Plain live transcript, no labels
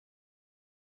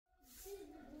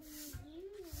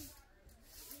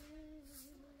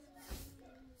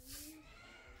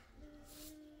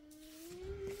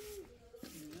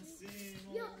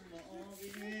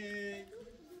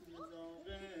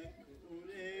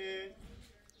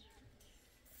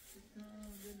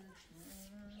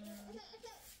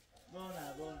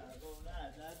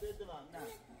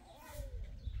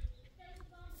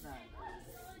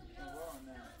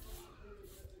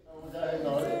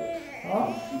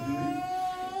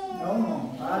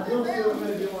Não. Adeus, eu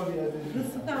bebi uma vida.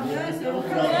 Isso também, eu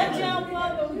quero de amor.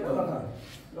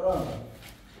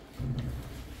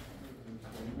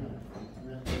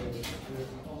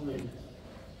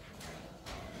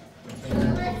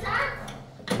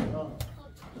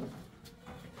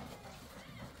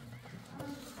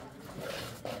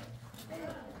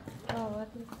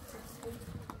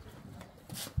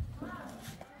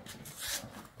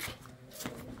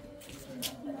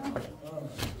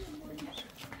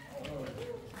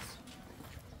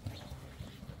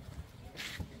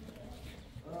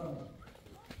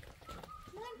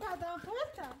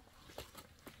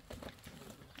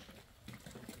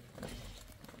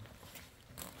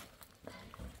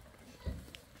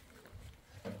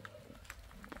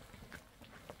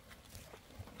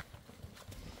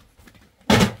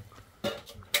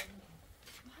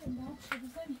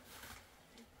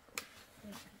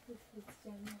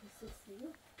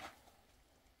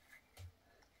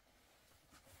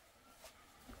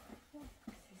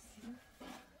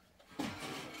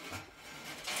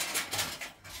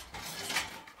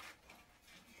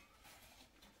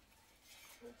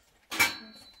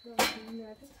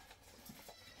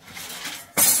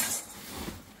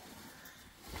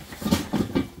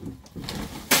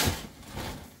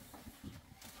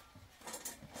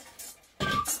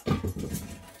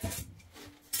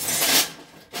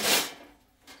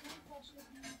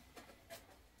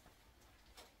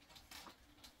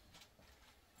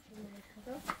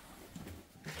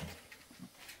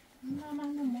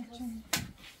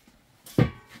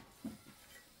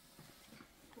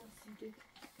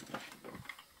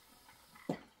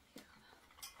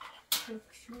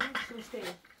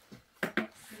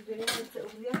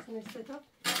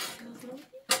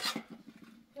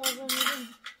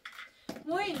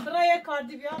 Muy, برای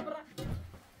کاردی بیا برا.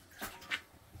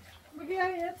 بگی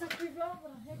یه تکی بیا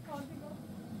برا. هی کاردی بیا.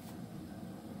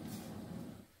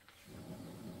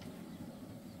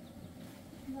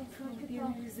 نه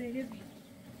کاردی زیر بی.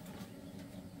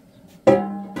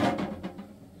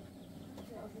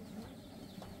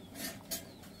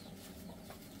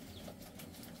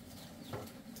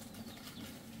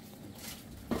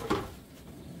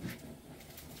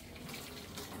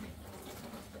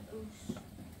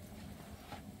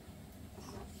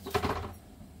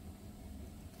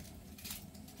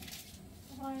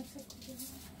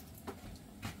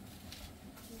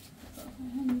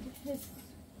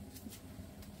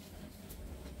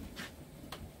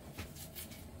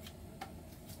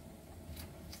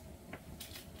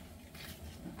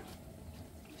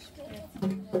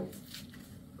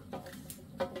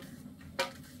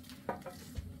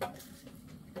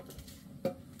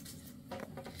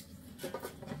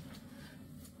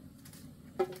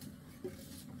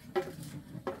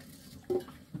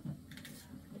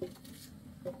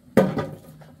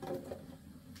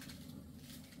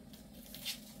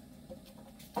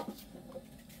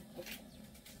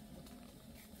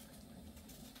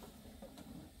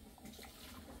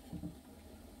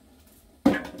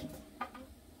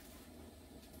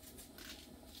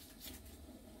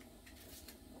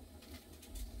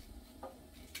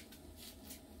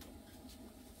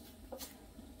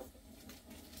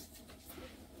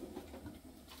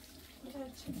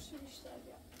 Çimşir işler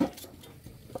ya.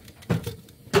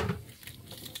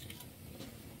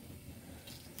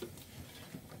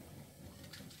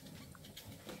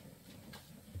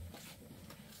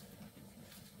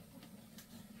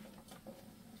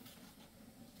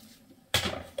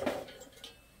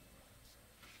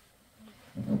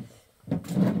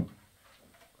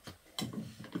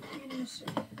 Güneşi.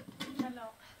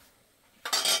 Hello.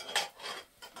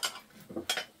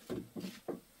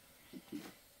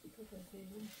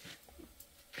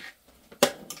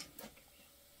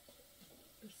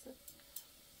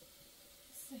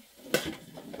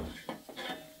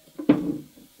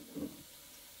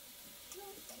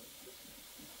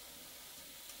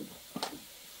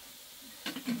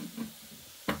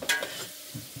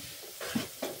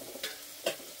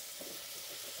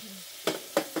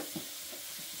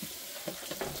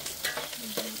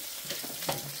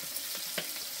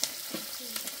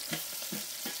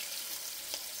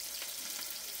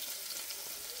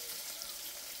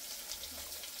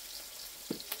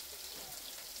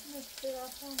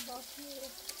 Biraz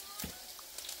bakıyorum.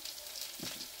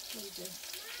 Şöyle.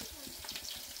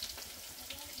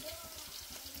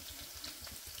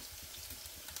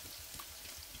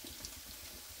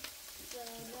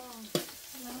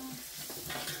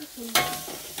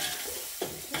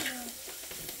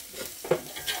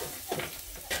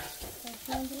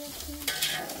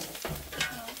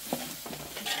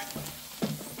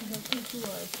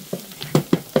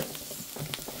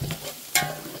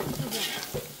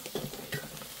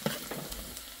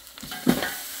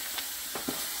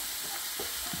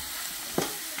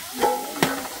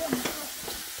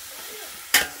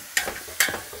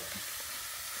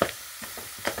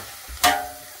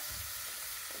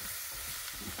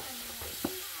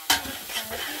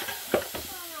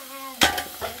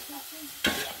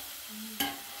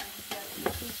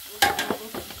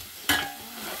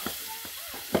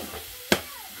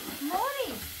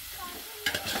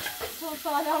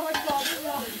 Ama kaldım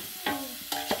ya.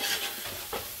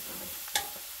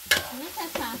 Ne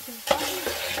kaçarsın?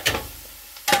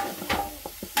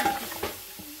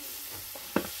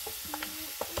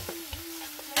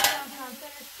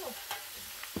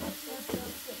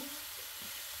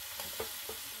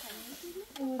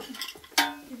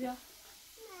 Gidiyor.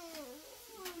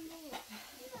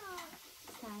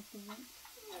 Saatimi.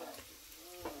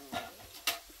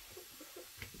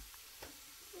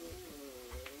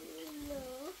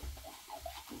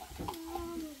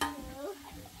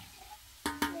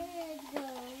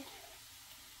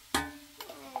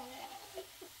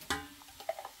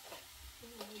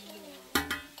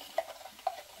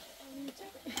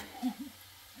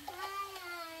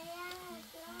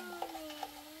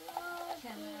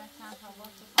 Kenara sen hava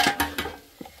tut.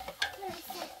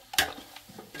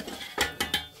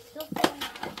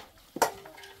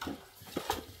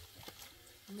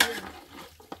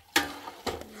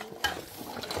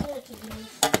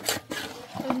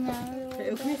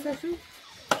 Ökmeyi saçın.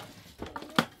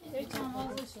 Geçen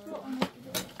vazgeçti. Onu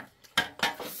gidiyor.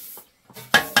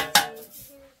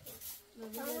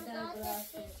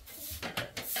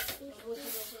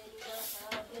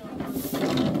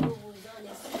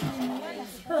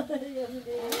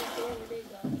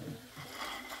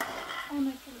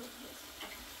 Ona gidiyor.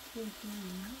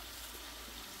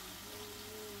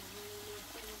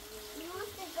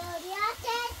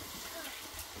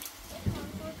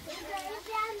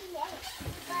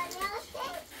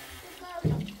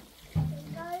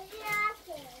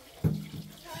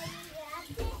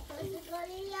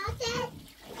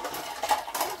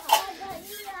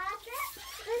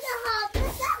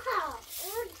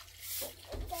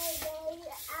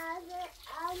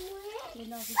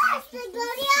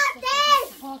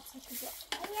 Alt sakıcı.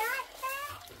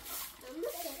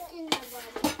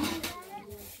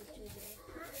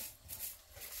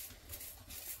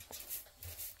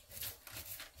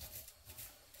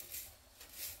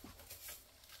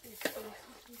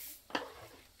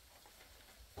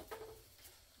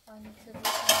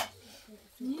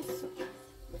 Niye su?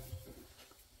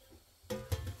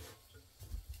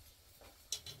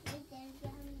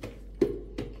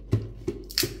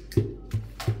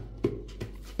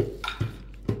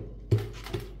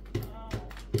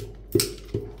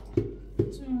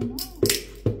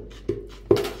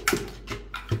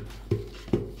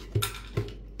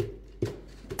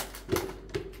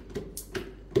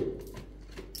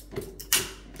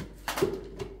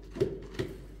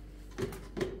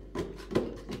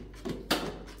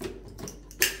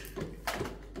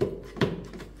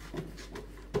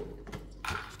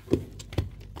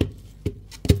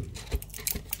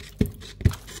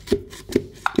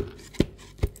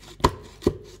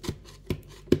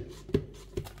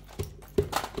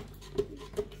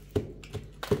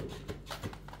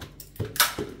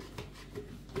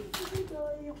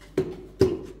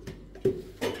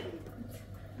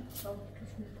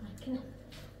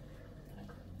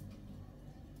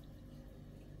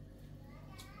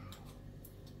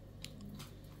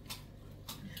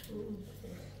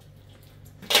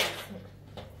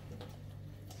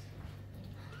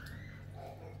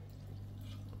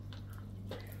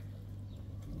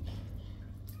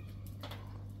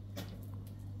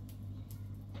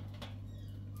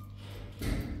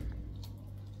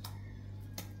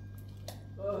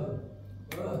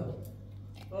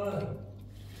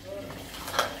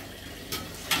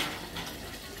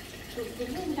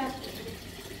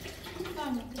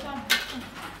 Tamam.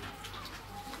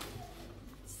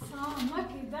 Sağmak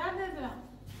gider dedim.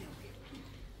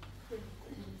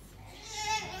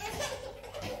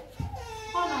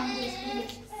 Hemen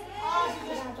geçmiş. Ağacı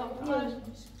geçmiş. Ağacı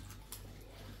geçmiş.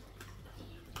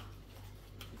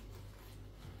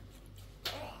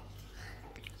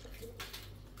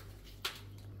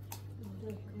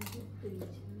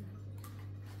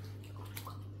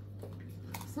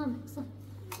 Kısam.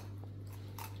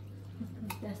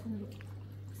 Dersini bak.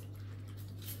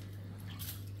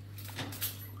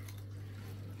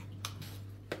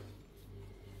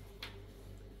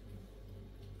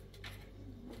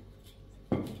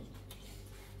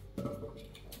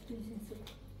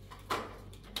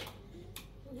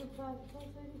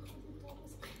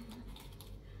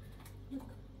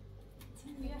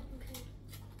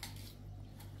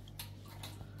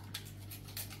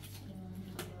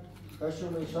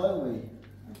 Cachorro só aí.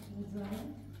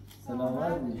 Você não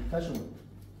vai, cachorro.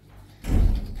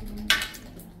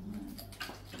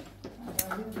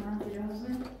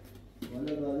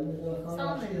 Olha agora, me deu a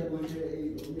calma cheia, vou tirar aí.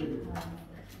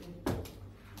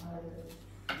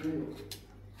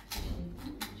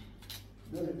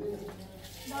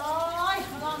 Ay,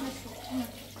 karanlık.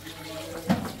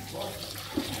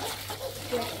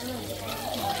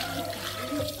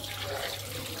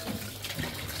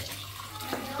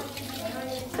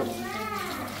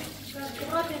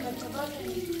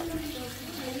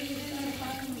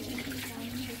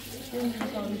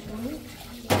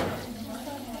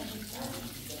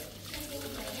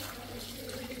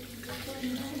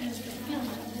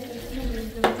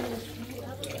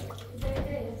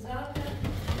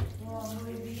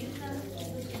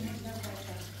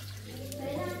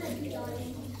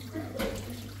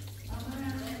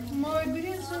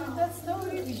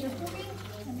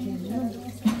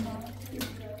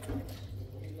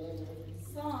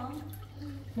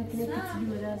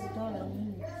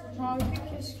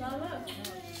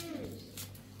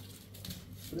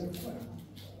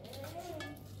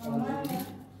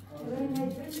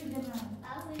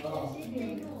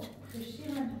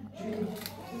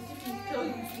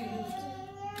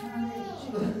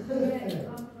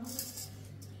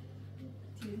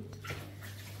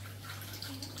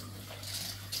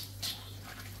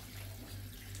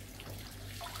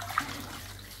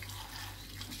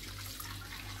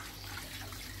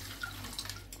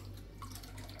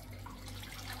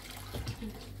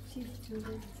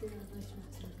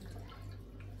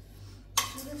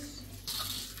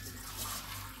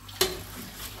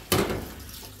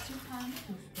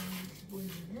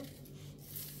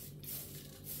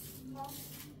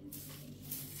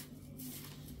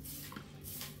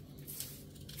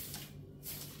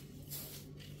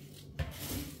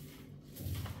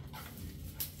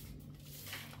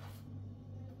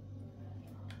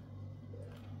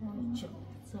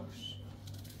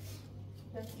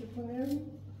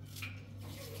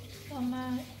 Ama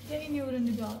yine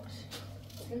öğrenci bir alır.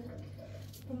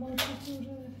 Bu motoru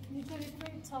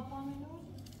nitelikli tapanı ne olur?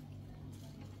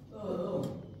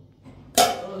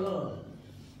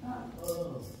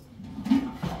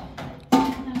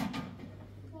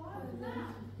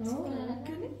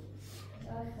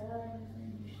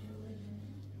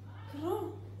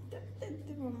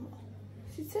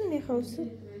 Sen ne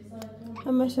خواستی؟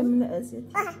 همش من اذیت.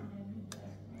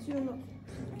 جونو.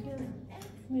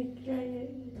 میگه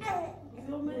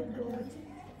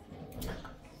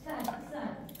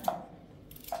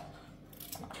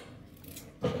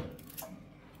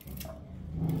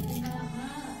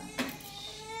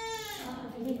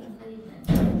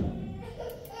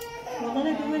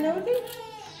واقعا تو من نبودی؟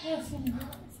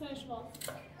 Fresh var.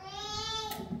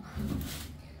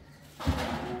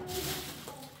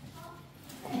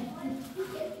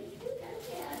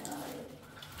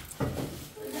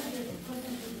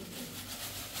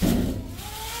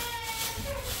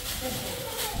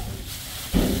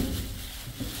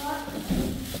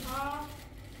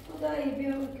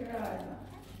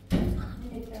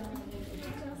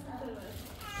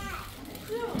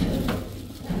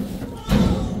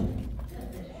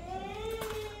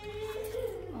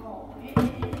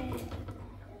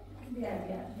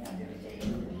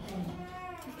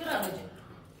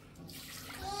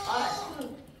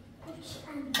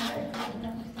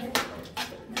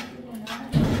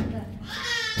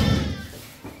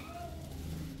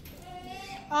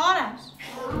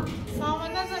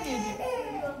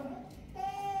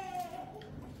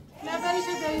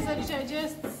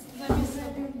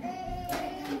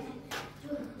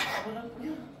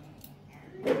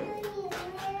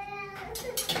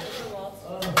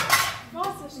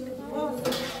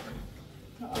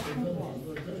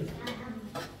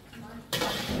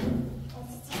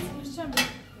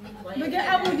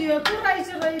 بگه ابو دیو کو رئیس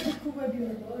رئیس کو بیو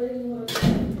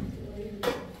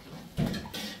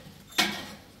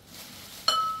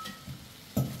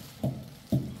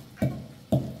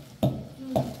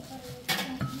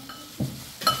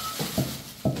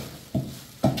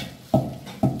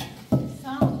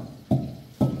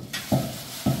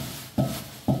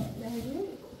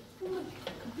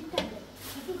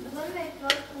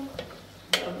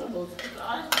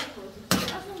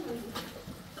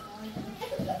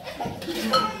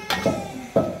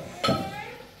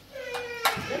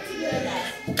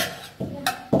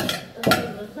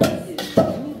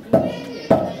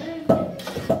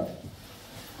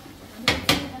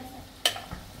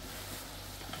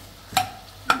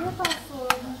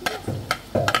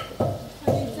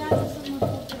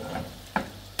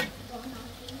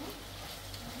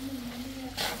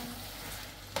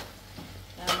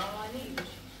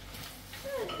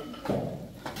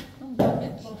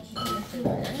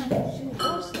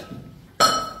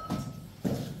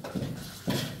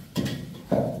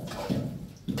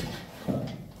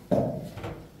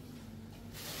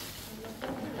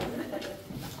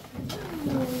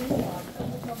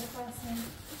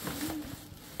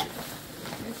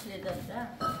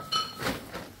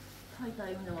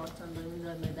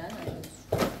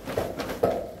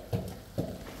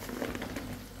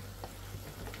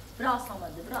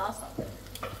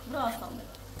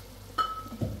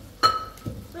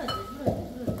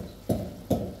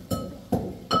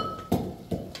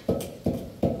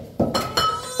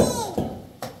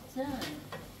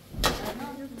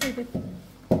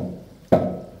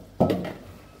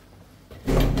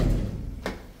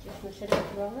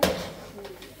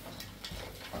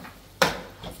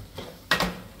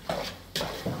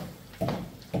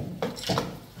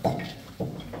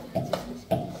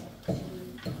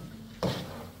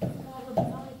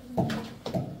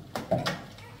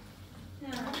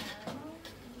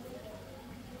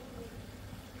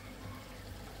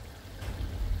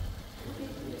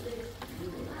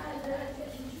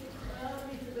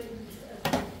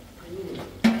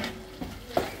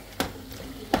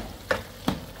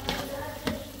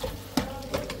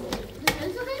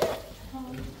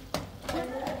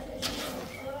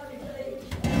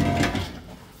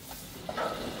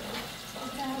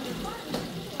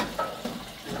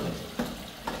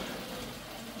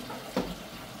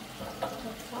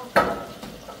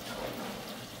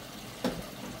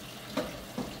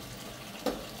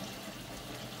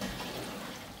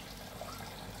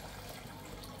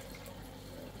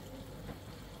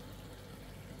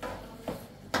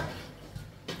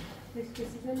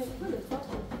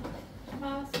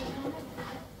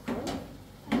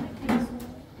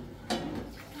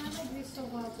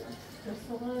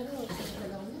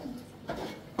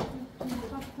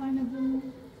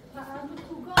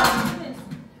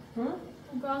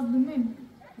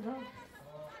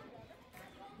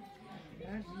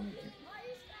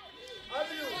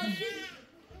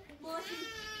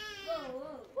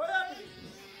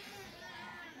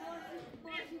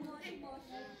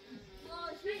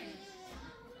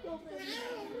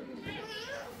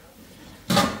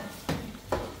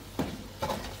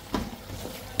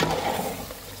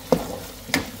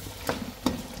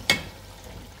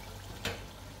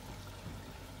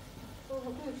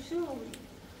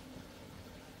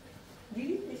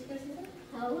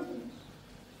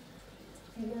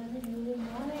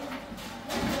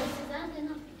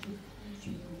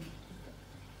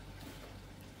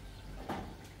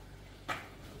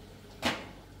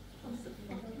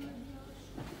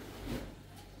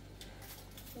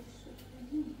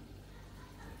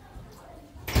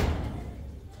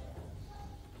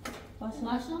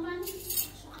Başla ben.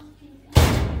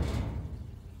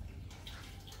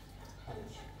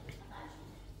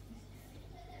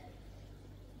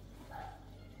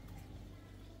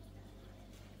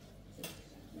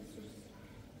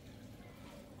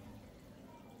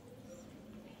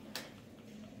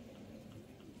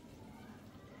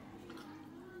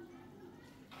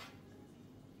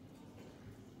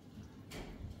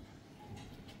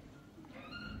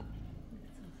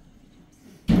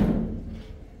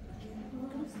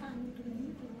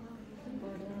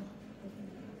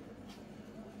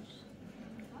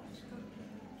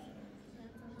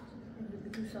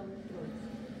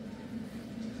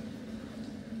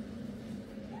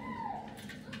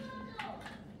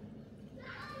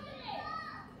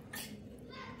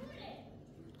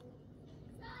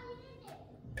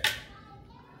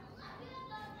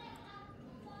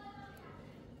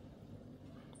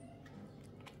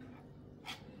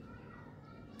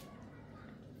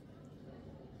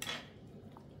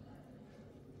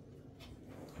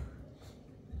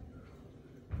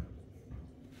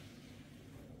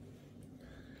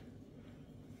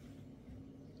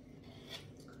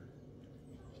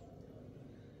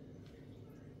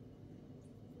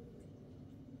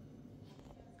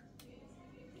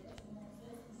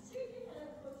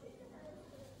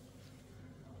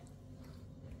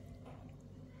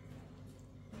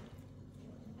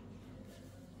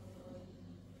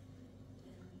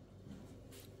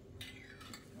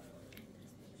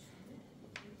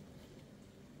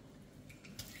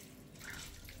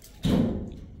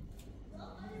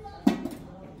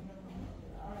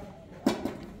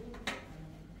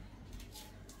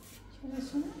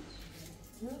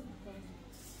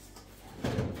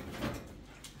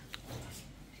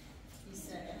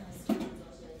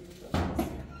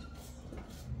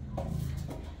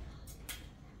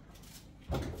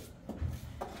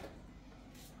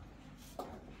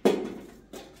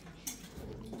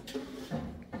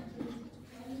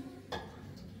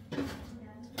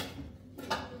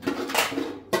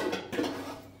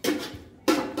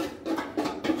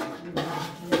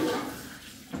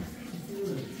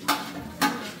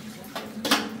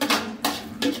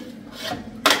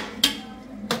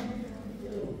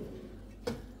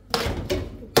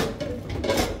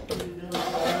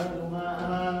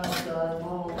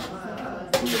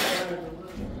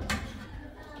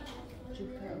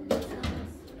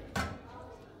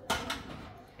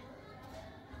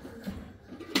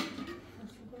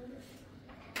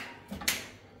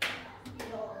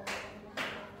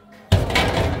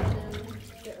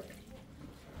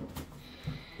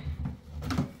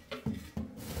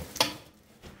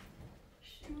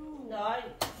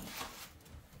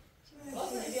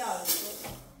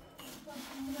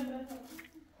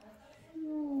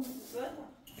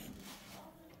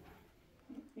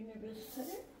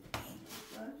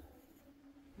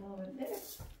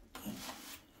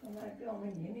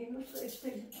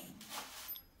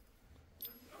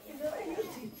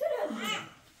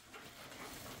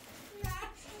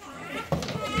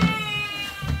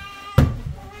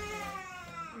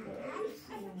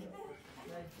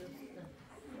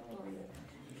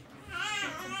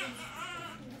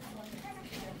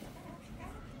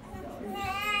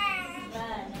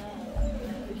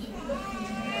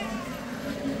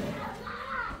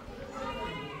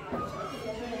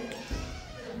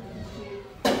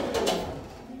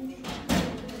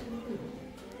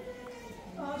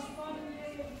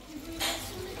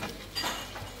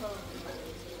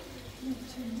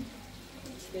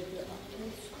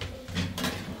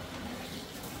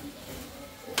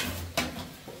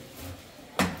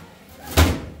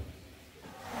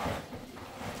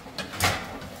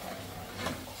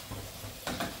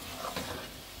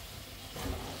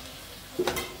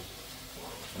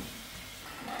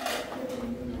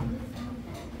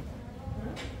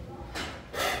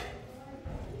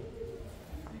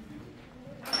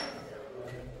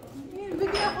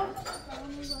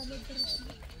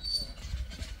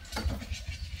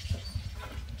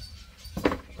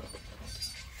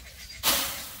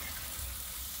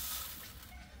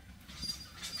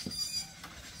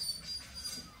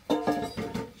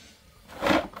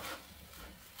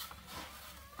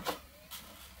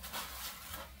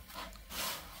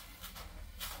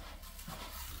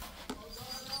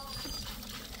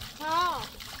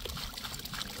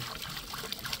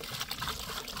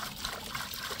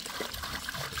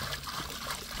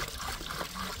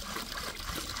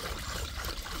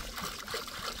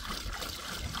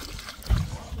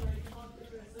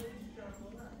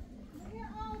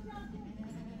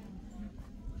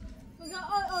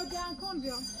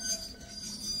 بیا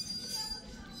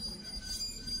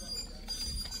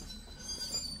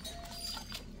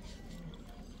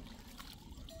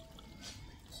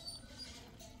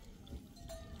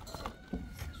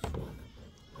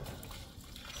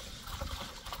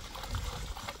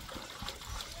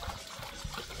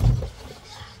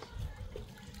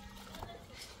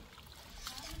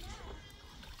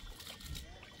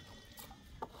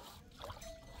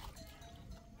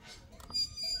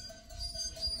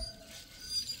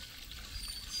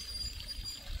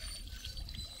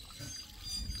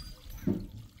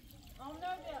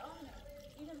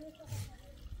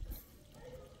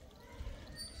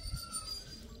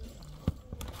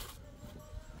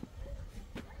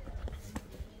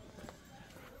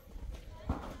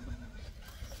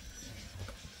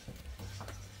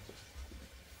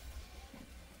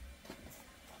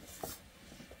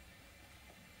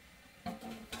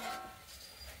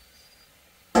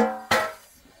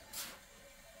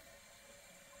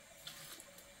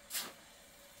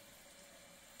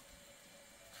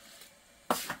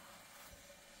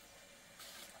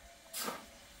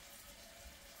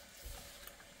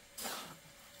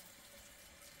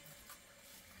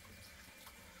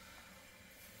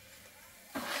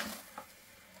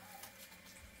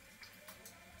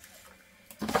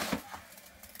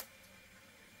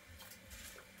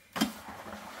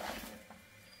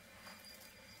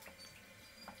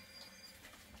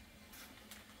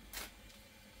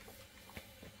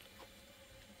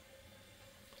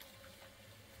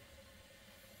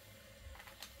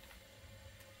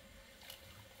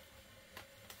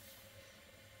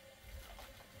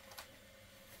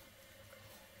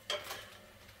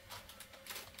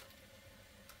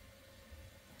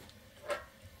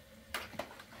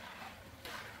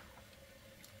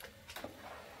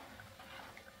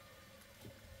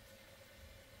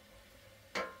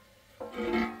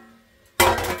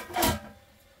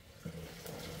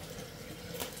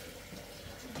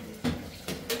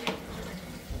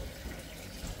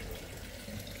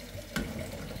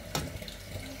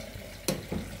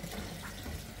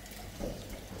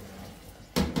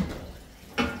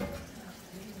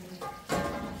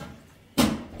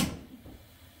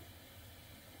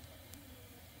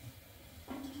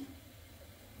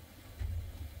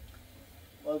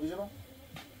بجرم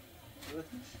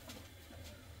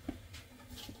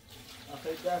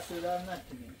آخه دست در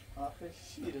نکنیم آخه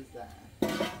شیر زن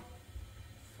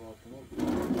فاطمه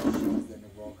شیر زن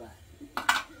واقع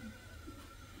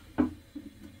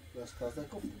باش تازه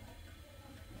گفتیم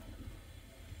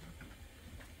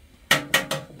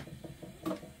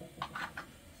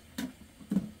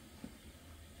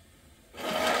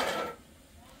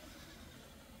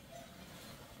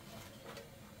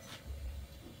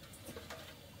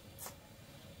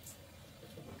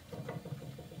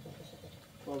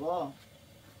بابا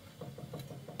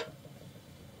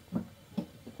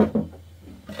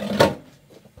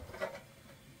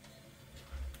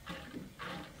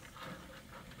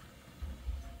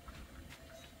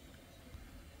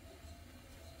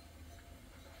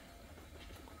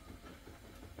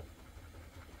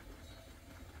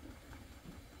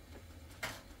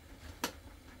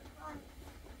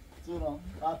زورم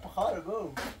بخار بو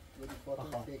بدي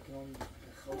فاطمه فيكم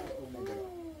خوف او مدرا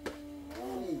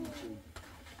اي شيء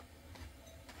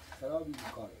خرابي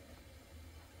بخار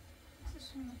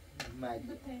مادي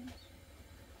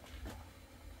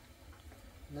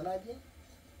نادي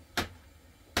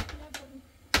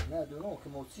لا دونو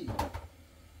كموتسي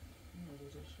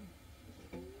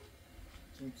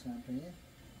جيب سامبينيه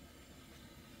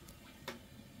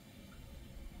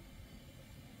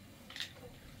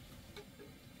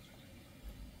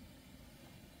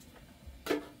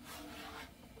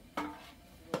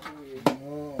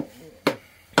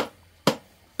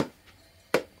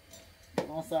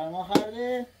سرما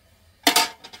خرده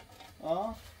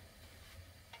آه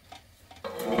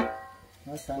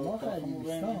من سرما خردیم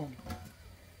بستان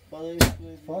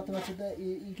فاطمه شده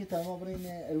این که تمام برین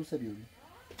عروسه بیاری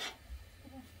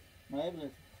ما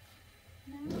ابنت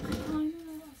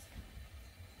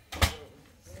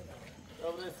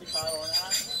برسی پروانه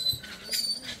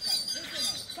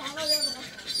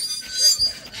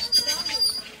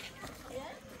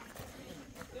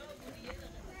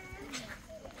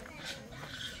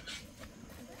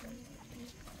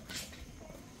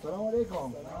سلام علیکم.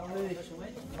 سلام علیکم.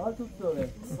 حال چطوره؟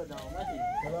 سلامتی.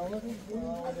 سلامتی.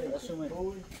 خوبی؟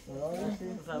 خوبی. سلامتی.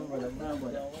 سلام بالا. نه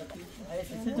بالا.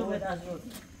 چه تو باید از روز؟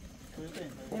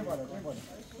 نه بالا. نه بالا.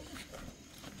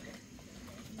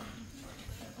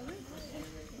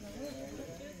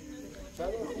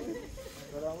 سلام خوبی.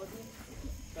 سلامتی.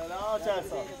 سلام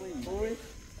چرسا. خوبی؟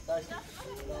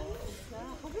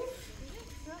 خوبی.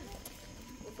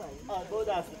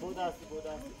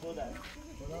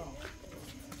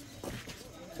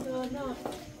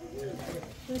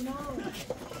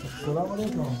 سلام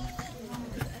علیکم.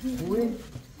 خوبی؟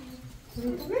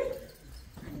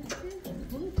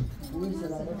 خوبی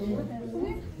سلامتی؟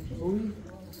 خوبی؟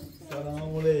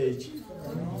 سلام علیکم.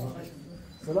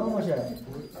 سلام باشه.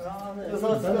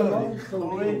 سلام.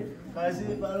 خوبی؟ خواهشی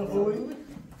برای خوبی؟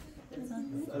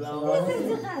 سلام.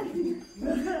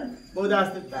 با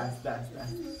دست.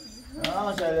 سلام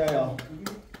باشه یا.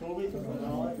 خوبی؟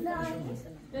 سلامت.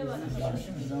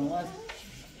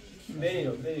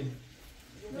 بیو.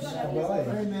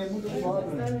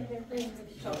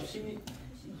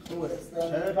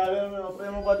 چرا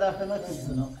پرونده با دفعه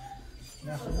نکنی؟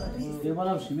 یه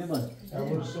بارم شیمی باز.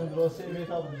 امروزون درسته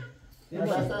میتابم. یه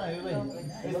دستان یه بایی.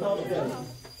 استاد کرد.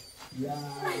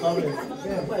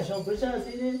 باشه شام پرچه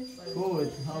هستید؟ خوبه.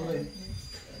 حالی.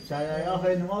 شاید یا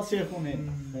خیلی نماز چه خونه.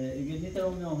 ایگه نیت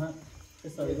رو میام هم.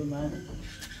 استاد رو من.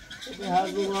 به هر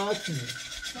دو راحت کنی.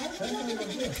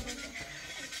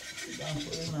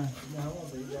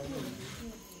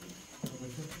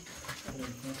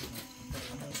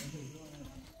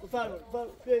 بفرمایید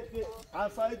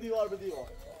همسایه دیوار به دیوار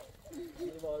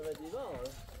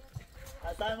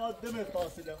اصلا ما دم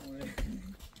فاصله مونه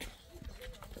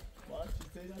باید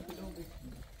چیزایی هم کدوم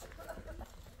بکنیم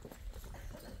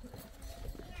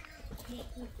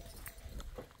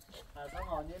اصلا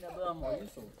آنیه نبودم مایی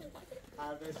سو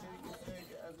اردشی کسی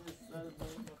که از سر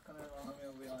داری مخنه و همه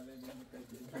بیانه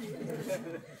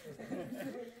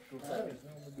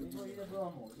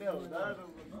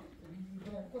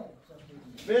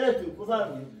بره تو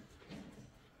بفرمایید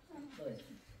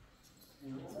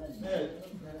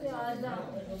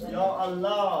یا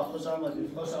الله خوش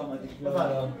آمدید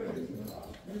بفرمایید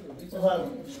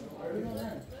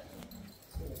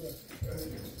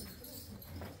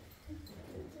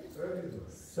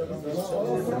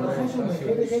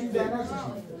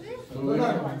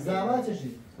زحمت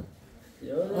چشید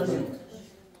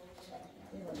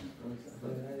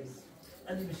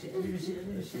علی بشی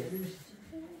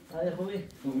علی خوبی؟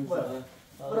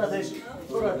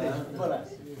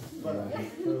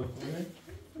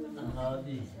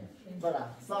 برا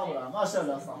صبرا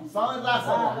ماشاءالله صام رقص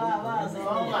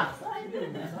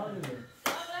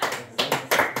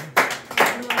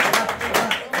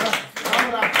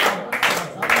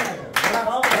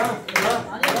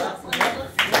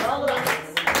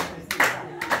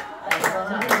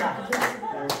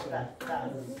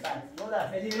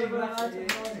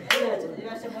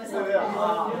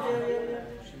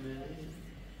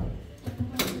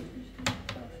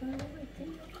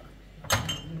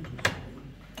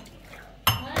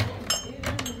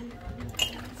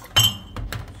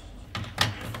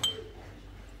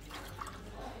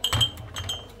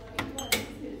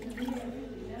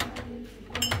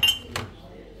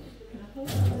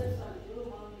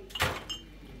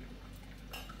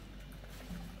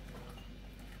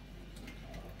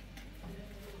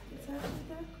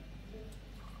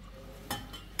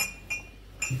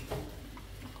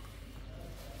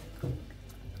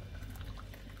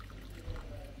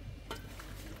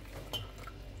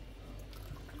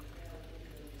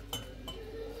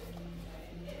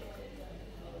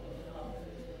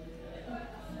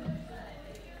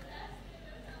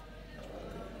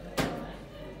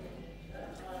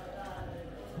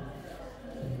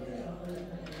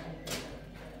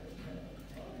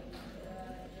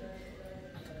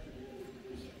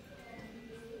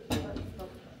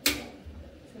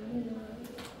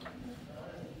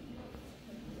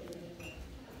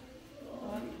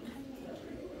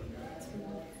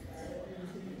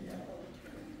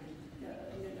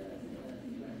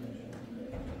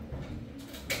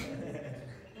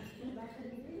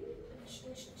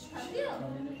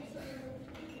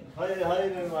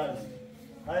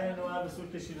های نوار به سور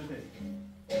کشیده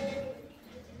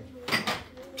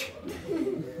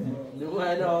نگو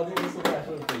هایده عادی بسو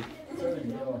بخور کنید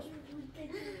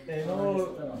اینو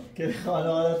که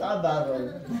خانواده هم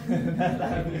برده نه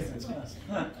در نیست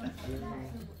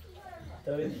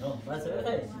تو بید بس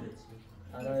بخیر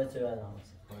الان یه چه برده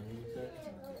هماست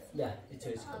بیا یه چه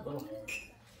ایش کن برو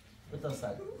بتا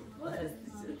سر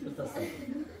بتا سر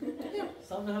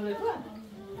سام به هم بکن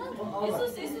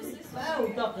Isus.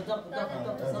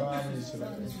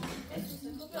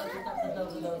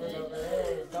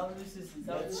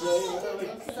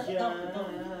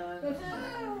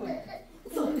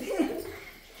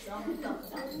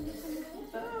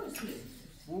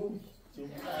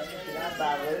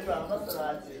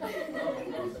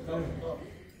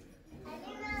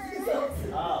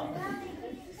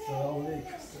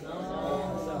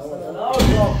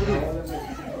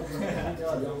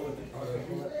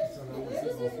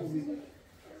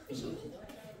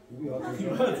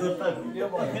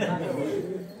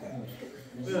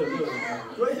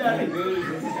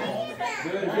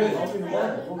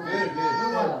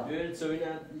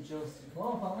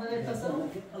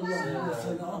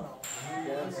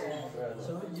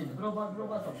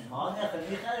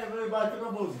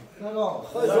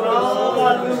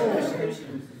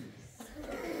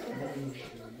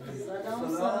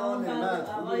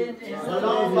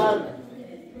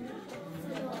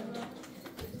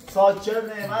 ساچر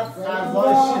نعمت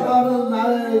خرزای شیر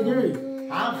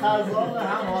هم خرزان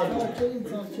هم حالی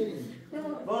بودا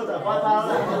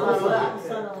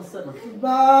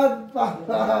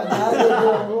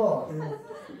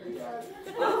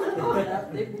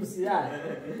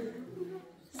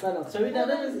سلام چوی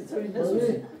نداری؟ چوی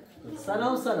نداری؟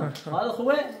 سلام سلام حال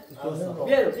خوبه؟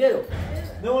 بیارو بیارو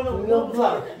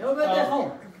نو بده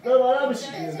خون دوباره بشی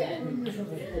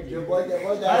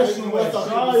خشم و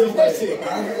تخایی بشی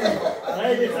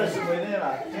خیلی خشم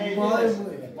نعمت خیلی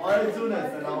مای جونه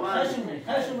سلامت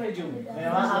خشم جون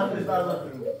نعمت حرفش بردار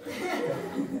کنیم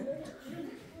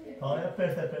های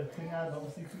پرتین از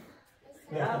موسیقی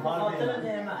یا بخاطر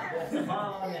نعمت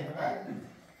افتخار نعمت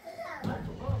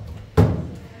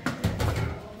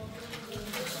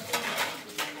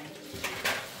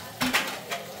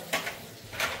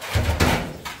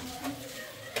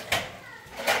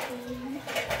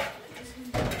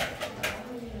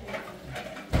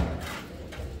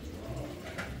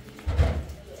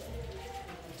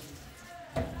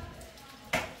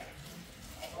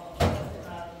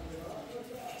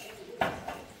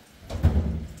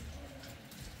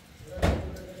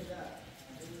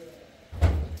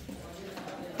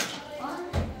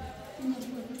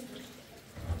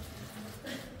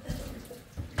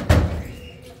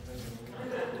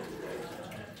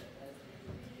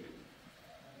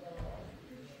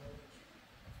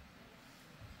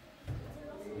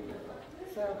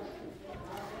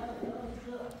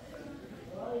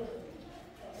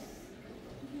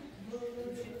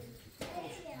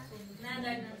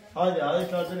Hadi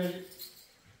kardeşim.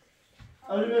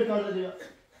 Ali Bey kardeşim.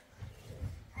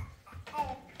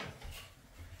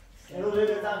 Öyle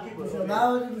de takip bu. Ne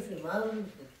oldu bu şey?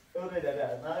 Öyle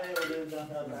de. Ne öyle de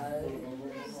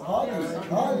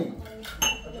Hadi.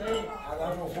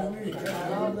 Adam okumuyor.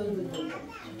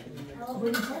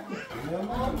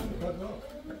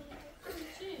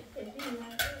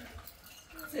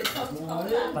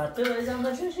 Battı vereceğim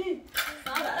da şu şey.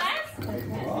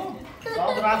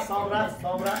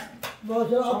 Sabra.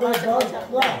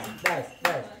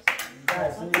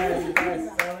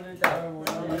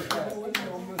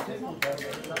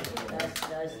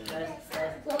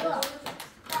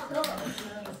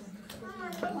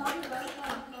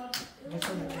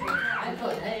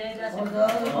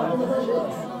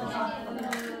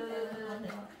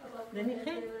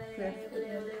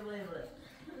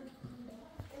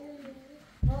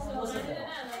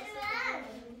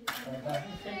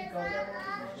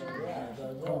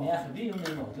 Kom, ja, wie om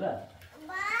de nood, hè?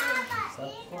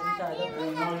 Zat gewoon niet uit,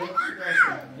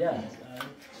 ja.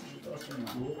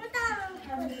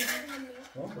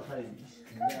 Wat ga je niet?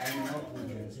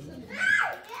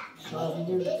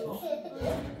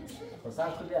 Wat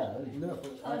staat er ja?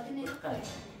 Kijk.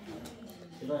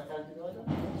 Je wacht uit de nood.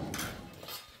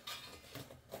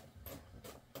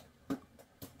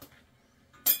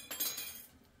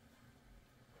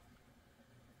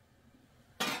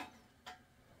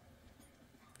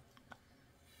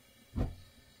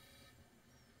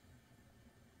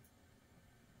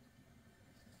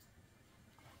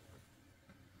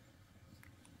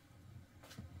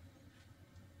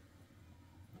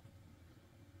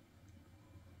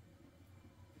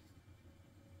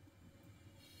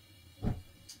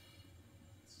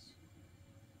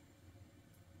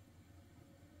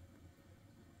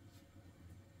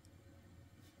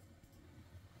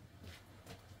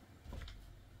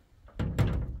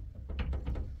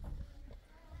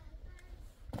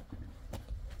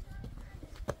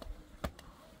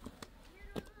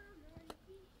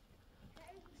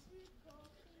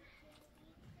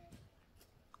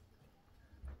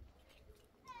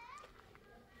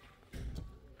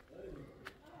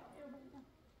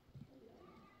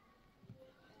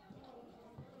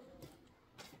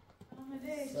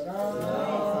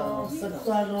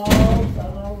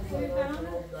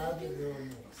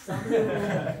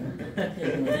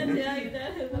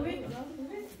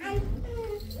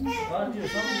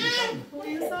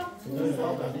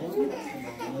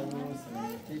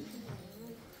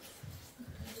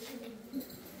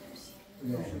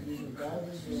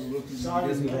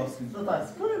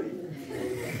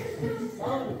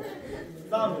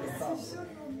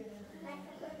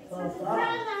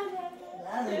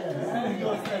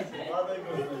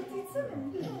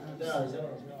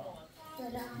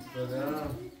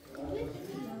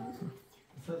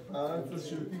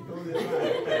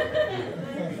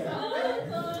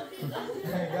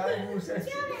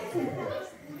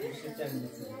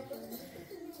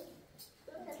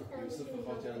 یوسف به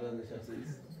خاطر نشسته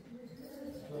ایست.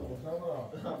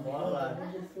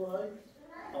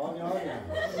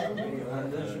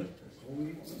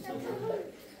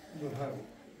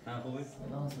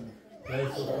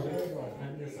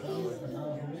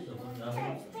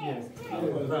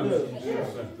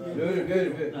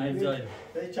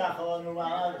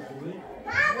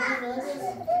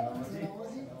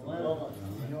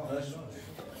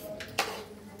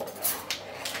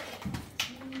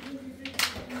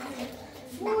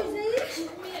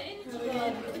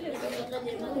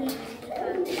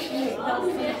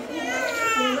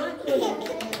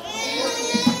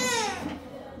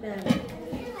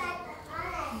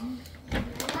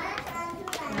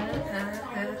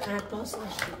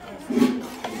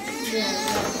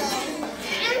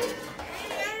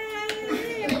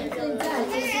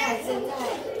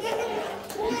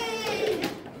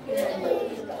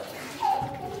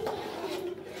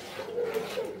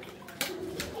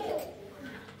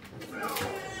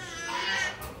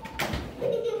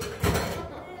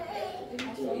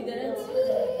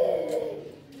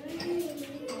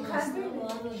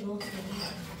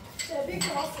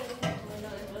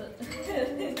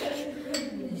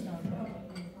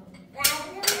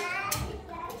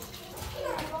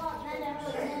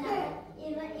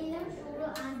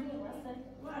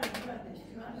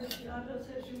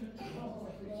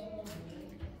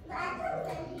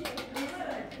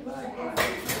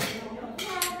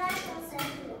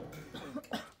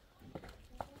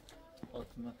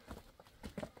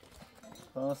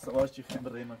 خلاص واجي خيم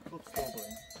بريمة كروب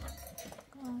ستوبرين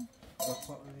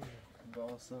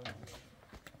باصا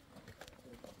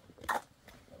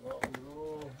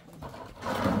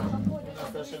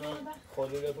استاشنا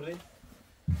خلوله بري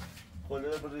ما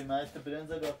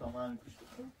برنزا گفتم من گوشت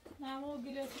نه ما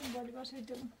گیلتون بالی باشه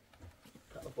جلو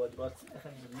باید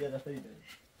یه دفعه ایده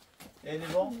اینی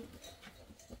با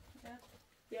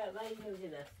بیا باید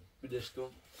اینو دست بیدش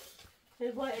کن.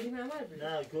 با ایدیم عمل بید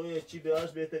نه که چی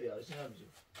بیارش بهتری هاش این هم جور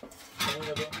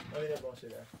همینه با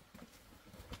شده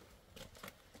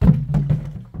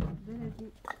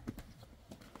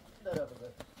داره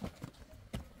بزر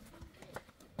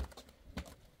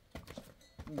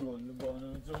گل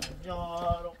بانو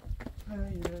جارم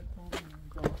حیرتم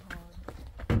جهان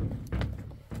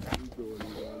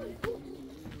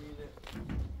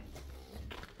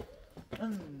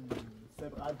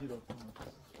سبقت جیرو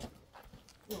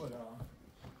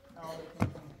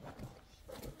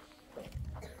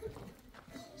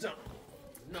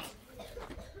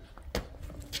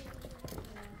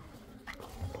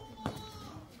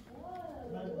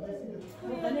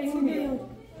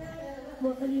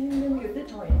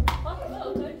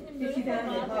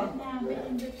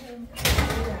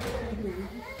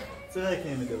چرا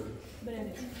کنیم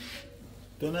دوری؟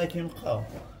 تو نکنیم خواه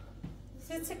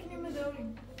سه سکنیم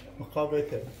داریم خواه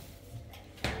بهتر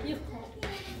یه خواب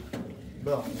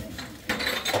برام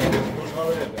خواه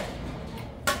بهتر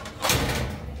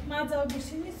مدار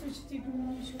بشی نیست و چی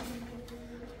دیگونه میشه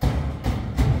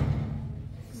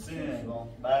سینه بام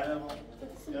برنه بام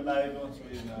یا برای بام چی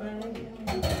بگیم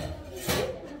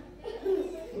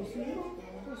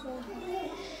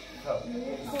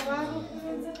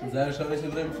زر شاید شده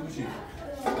برای میفروشی.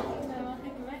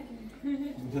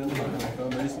 میتونم کنم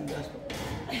بریسیم دست کنم.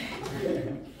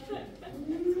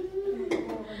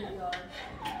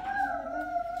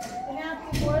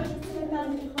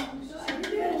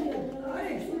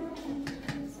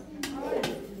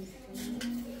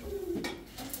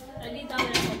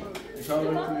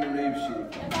 شاید توی ریب شی.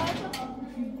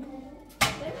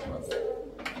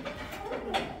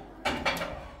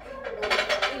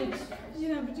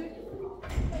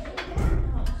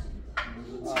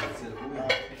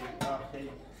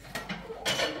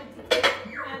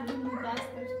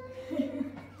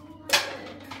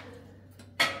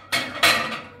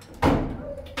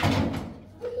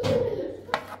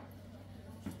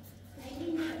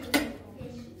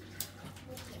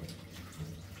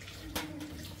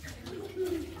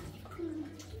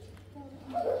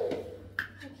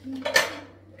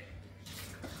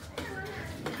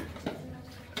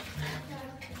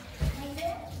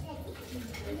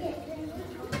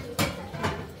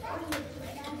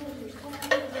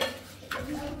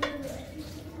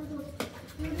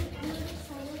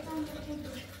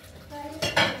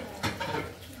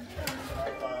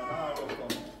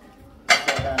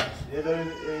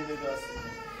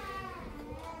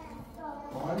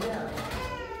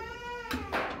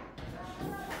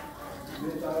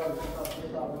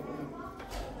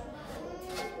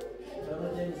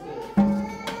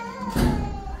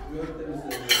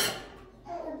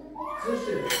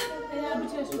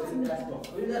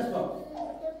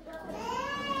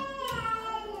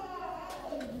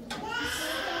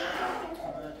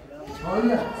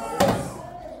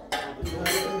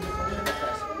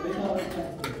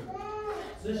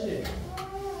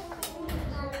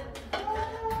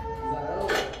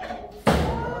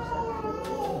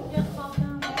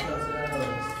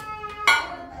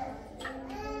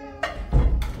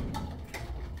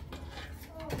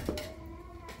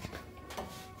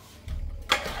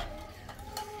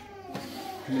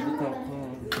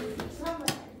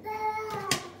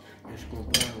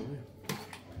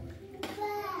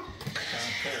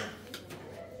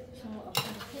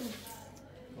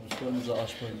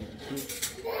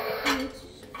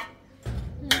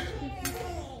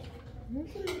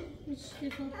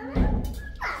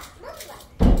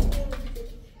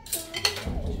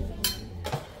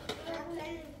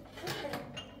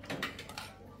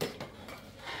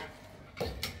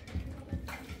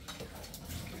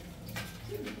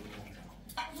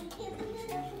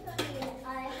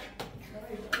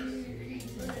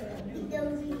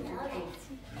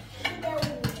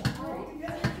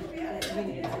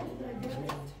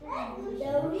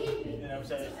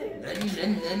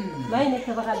 وين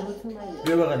تبغى البوتون وين؟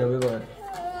 بیا بغل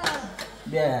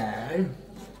بیا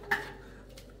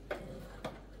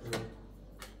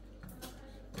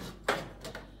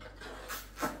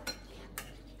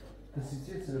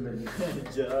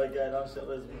جا قاعد عم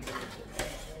شغل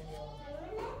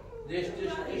ليش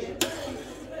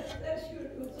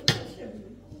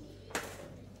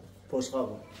پشت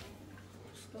خوابه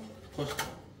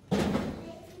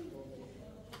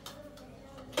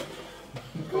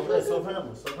سفره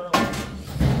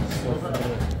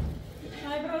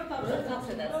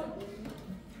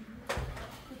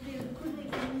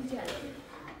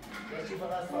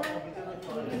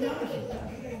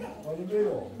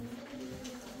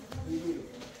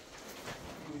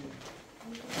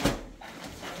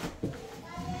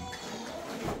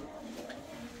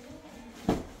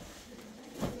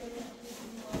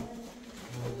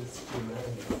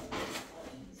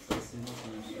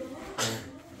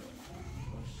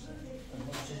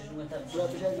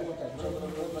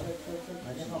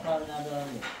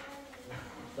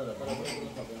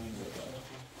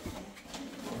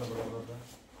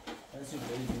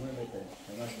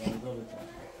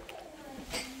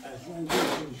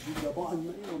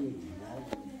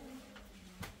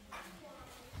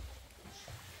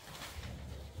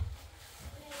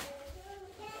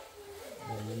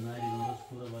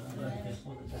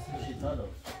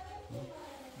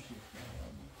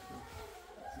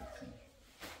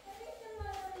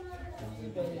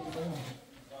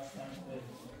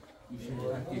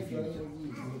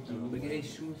نمون بگه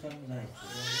شو میخوام زنگ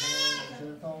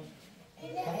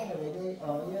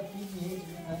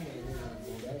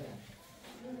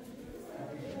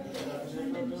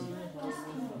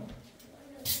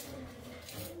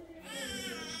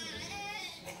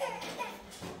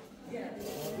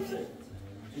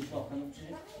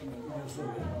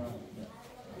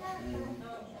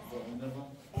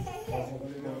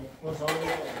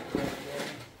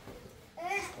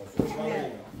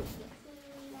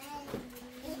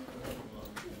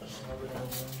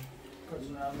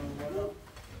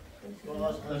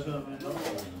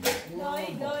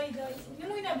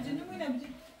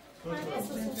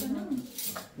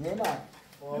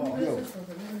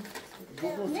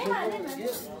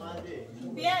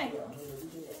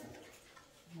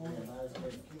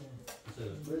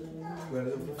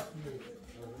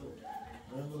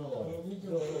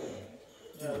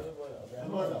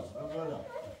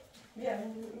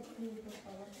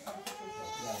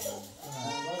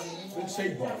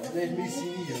şey var. Ne mesini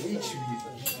ya hiç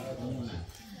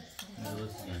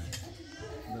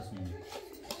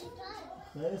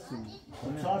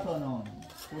چهار تا نان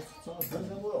چهار تا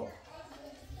برو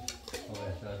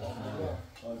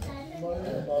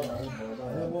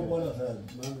bu bana sen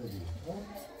ben de değil.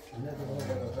 Ne de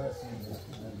bana sen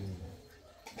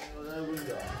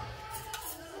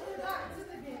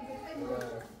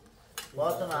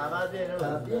باید محمد بیاره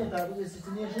Tabii tabii de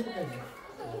sizin yaşayın mı?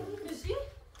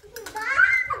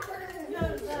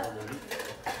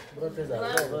 برو تزار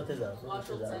برو تزار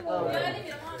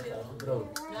برو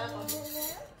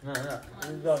نه نه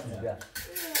این دار میگه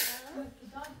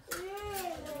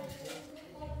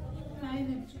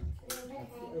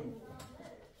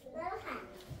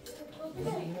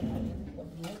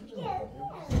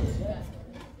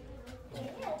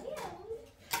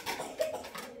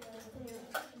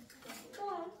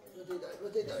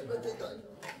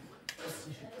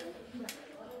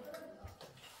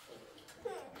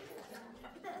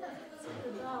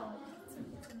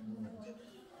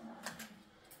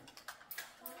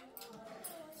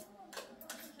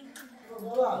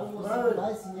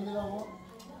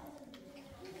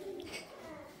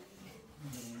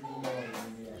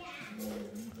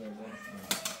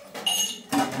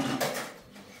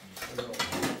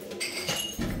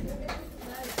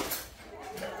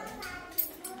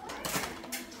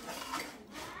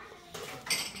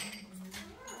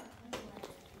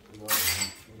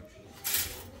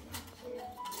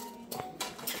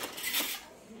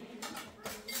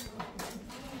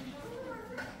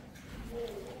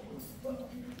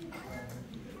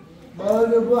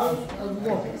بله باش از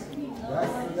ما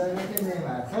دست داریم که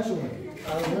نمیاد خشم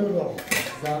از ما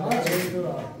زمان چه تو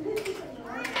را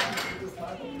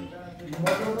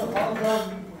ما تو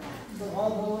خواهم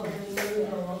خواهم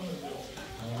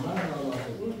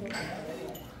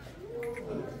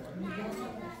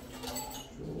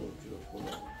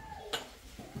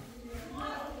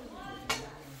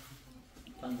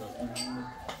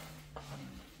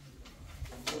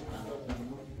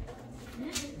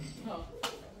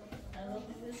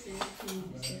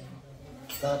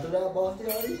Satu dah bawah tu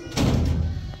hari.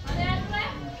 Ada apa?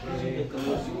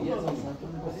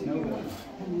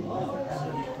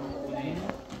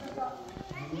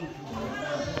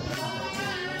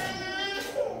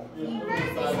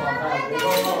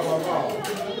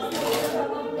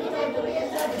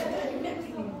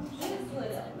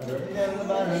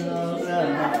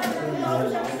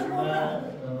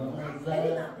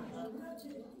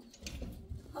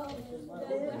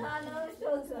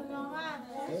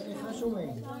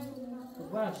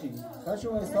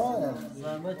 خشومه ساعت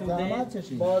زحمت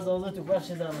چشی باز آزاد تو بخش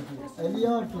زحمت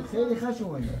الیار تو خیلی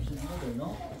خشومه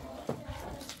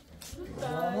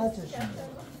زحمت چشی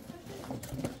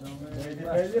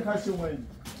خیلی خشومه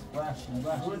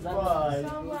گودبای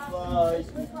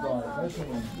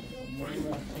خشومه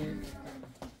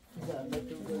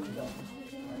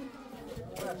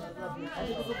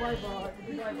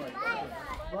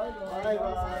بای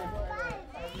بای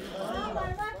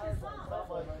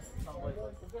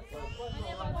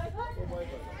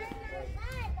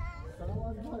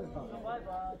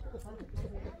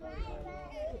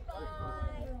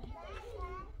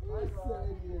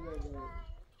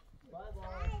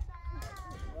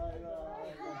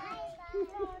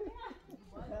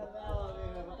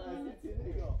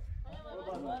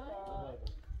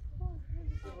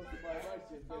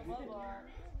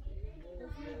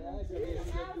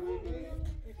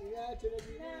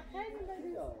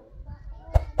Yeah,